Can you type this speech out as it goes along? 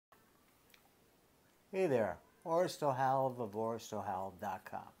Hey there, Orest O'Hallow of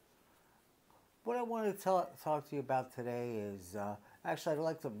OrestO'Hallow.com. What I want to talk to you about today is actually I'd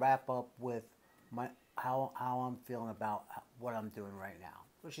like to wrap up with my how I'm feeling about what I'm doing right now,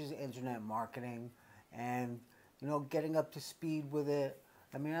 which is internet marketing, and getting up to speed with it.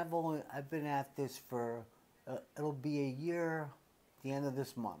 I mean I've been at this for it'll be a year the end of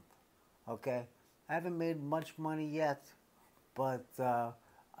this month. Okay, I haven't made much money yet, but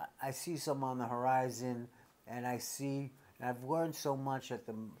I see some on the horizon, and and I've learned so much at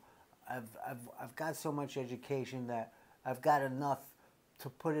the, I've got so much education that I've got enough to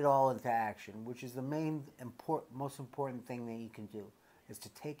put it all into action, which is the most important thing that you can do, is to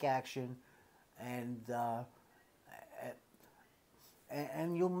take action, and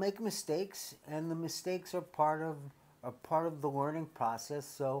and you'll make mistakes, and the mistakes are part of the learning process.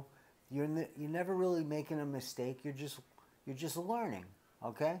 So you're never really making a mistake. You're just learning,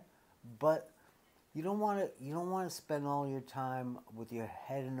 okay? But you don't want to spend all your time with your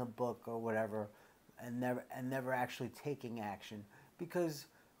head in a book or whatever, and never actually taking action, because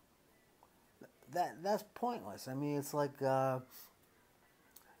that's pointless. I mean, it's like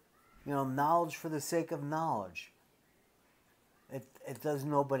knowledge for the sake of knowledge. It does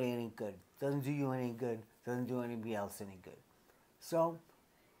nobody any good. Doesn't do you any good. Doesn't do anybody else any good. So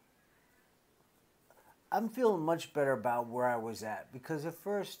I'm feeling much better about where I was at, because at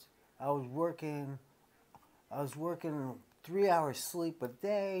first I was working 3 hours sleep a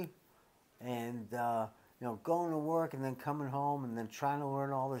day, and going to work and then coming home and then trying to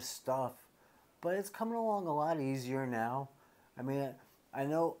learn all this stuff. But it's coming along a lot easier now. I mean, I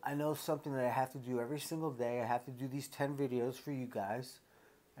know something that I have to do every single day. I have to do these 10 videos for you guys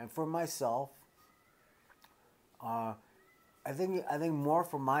and for myself. Uh, I think more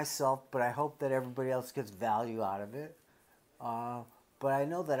for myself, but I hope that everybody else gets value out of it. Uh, but I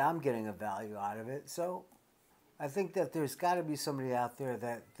know that I'm getting a value out of it. So I think that there's got to be somebody out there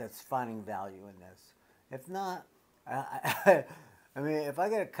that's finding value in this. If not, I mean, if I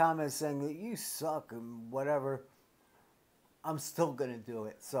get a comment saying that you suck and whatever, I'm still going to do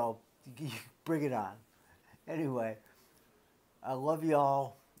it. So bring it on. Anyway, I love you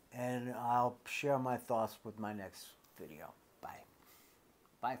all, and I'll share my thoughts with my next video. Bye.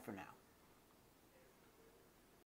 Bye for now.